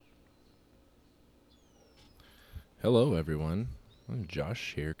Hello, everyone. I'm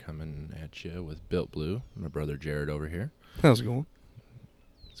Josh here coming at you with Built Blue. My brother Jared over here. How's it going?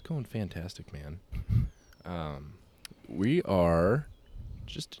 It's going fantastic, man. We are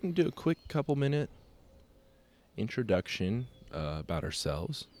just going to do a quick couple-minute introduction about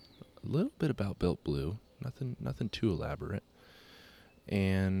ourselves. A little bit about Built Blue. Nothing too elaborate.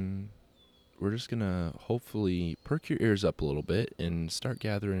 And we're just going to hopefully perk your ears up a little bit and start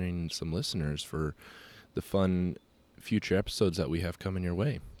gathering some listeners for the fun future episodes that we have coming your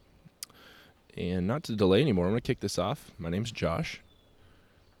way. And not to delay anymore, I'm going to kick this off. My name's Josh.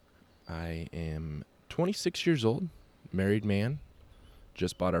 I am 26 years old, married man.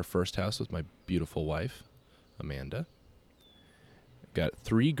 Just bought our first house with my beautiful wife, Amanda. Got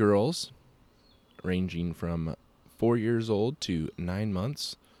 3 girls, ranging from 4 years old to 9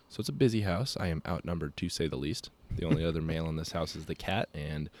 months. So it's a busy house. I am outnumbered, to say the least. The only other male in this house is the cat,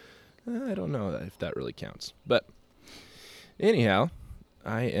 and I don't know if that really counts. But anyhow,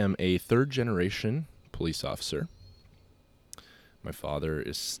 I am a third-generation police officer. My father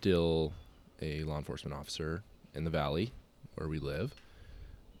is still a law enforcement officer in the Valley where we live.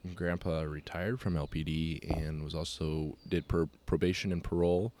 Grandpa retired from LPD and was also did probation and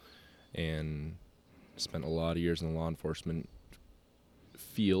parole and spent a lot of years in the law enforcement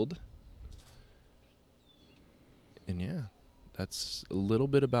field. And yeah, that's a little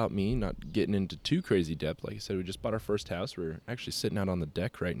bit about me, not getting into too crazy depth. Like I said, we just bought our first house. We're actually sitting out on the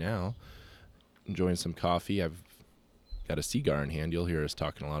deck right now, enjoying some coffee. I've got a cigar in hand. You'll hear us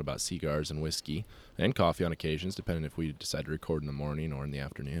talking a lot about cigars and whiskey and coffee on occasions, depending if we decide to record in the morning or in the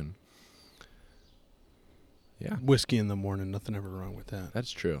afternoon. Yeah. Whiskey in the morning, nothing ever wrong with that.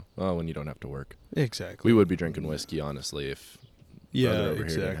 That's true. Well, when you don't have to work. Exactly. We would be drinking whiskey, honestly, if brother over here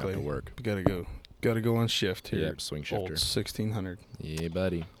didn't have exactly. to work. Gotta go on shift here. Yep, swing shifter. Old 1600. Yeah,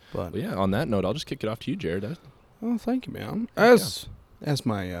 buddy. But Well, yeah, on that note, I'll just kick it off to you, Jared. oh, thank you, man. As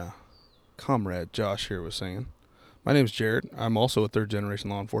my comrade Josh here was saying, my name's Jared. I'm also a third-generation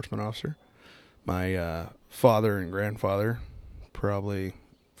law enforcement officer. My father and grandfather, probably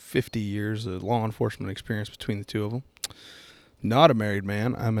 50 years of law enforcement experience between the two of them. Not a married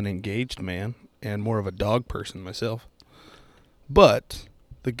man. I'm an engaged man and more of a dog person myself. But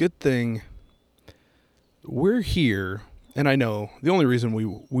the good thing, we're here, and I know the only reason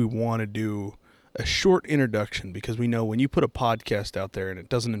we want to do a short introduction, because we know when you put a podcast out there and it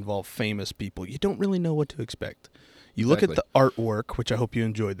doesn't involve famous people, you don't really know what to expect. You look at the artwork, which I hope you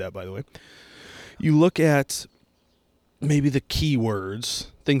enjoyed that, by the way. You look at maybe the keywords,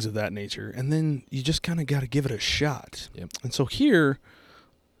 things of that nature, and then you just kind of got to give it a shot. Yep. And so here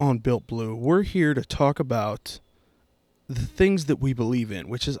on Built Blue, we're here to talk about the things that we believe in,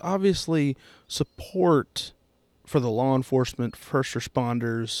 which is obviously support for the law enforcement, first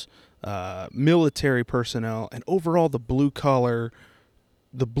responders, military personnel, and overall the blue collar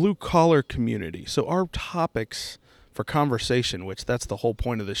community. So our topics for conversation, which that's the whole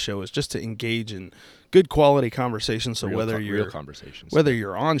point of this show, is just to engage in good quality conversation. So real conversations. whether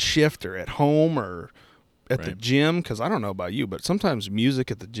you're on shift or at home or at the Right. gym, because I don't know about you, but sometimes music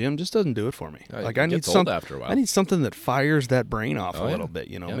at the gym just doesn't do it for me. It Like I need gets old after a while. I need something that fires that brain off Oh, a yeah. little bit.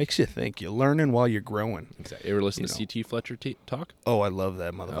 Yep. Makes you think. You're learning while you're growing. Exactly. You ever listen You to know. C.T. Fletcher talk? Oh, I love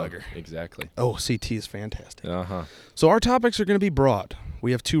that motherfucker. Oh, exactly. Oh, CT is fantastic. Uh-huh. So our topics are going to be broad.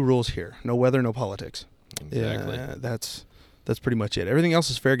 We have 2 rules here: no weather, no politics. Exactly. Yeah, that's pretty much it. Everything else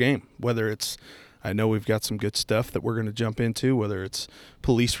is fair game. Whether it's, I know we've got some good stuff that we're going to jump into, whether it's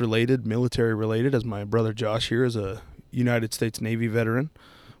police related, military related, as my brother Josh here is a United States Navy veteran.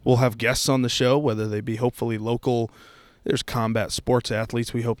 We'll have guests on the show, whether they be hopefully local. There's combat sports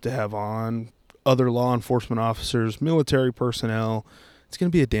athletes we hope to have on, other law enforcement officers, military personnel. It's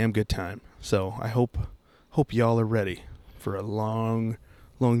going to be a damn good time. So I hope y'all are ready for a long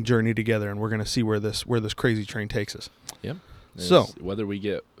journey together, and we're going to see where this crazy train takes us. Yep. So whether we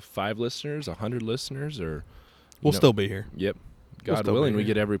get 5 listeners, 100 listeners, or we'll still be here. Yep. We'll God still be willing, we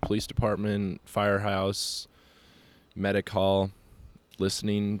here. get every police department, firehouse, medic hall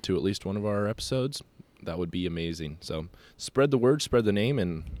listening to at least one of our episodes. That would be amazing. So spread the word, spread the name,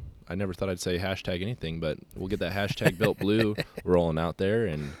 and I never thought I'd say hashtag anything, but we'll get that hashtag Built Blue rolling out there.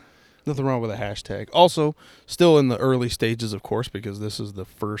 And Nothing wrong with a hashtag. Also, still in the early stages, of course, because this is the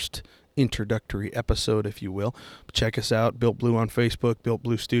first introductory episode, if you will. Check us out, Built Blue on Facebook, Built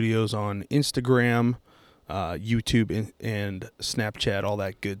Blue Studios on Instagram, YouTube, and Snapchat, all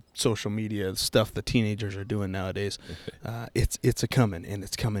that good social media stuff the teenagers are doing nowadays. It's a-coming, and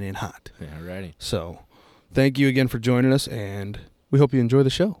it's coming in hot. all righty. So thank you again for joining us, and we hope you enjoy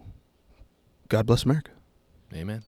the show. God bless America. Amen.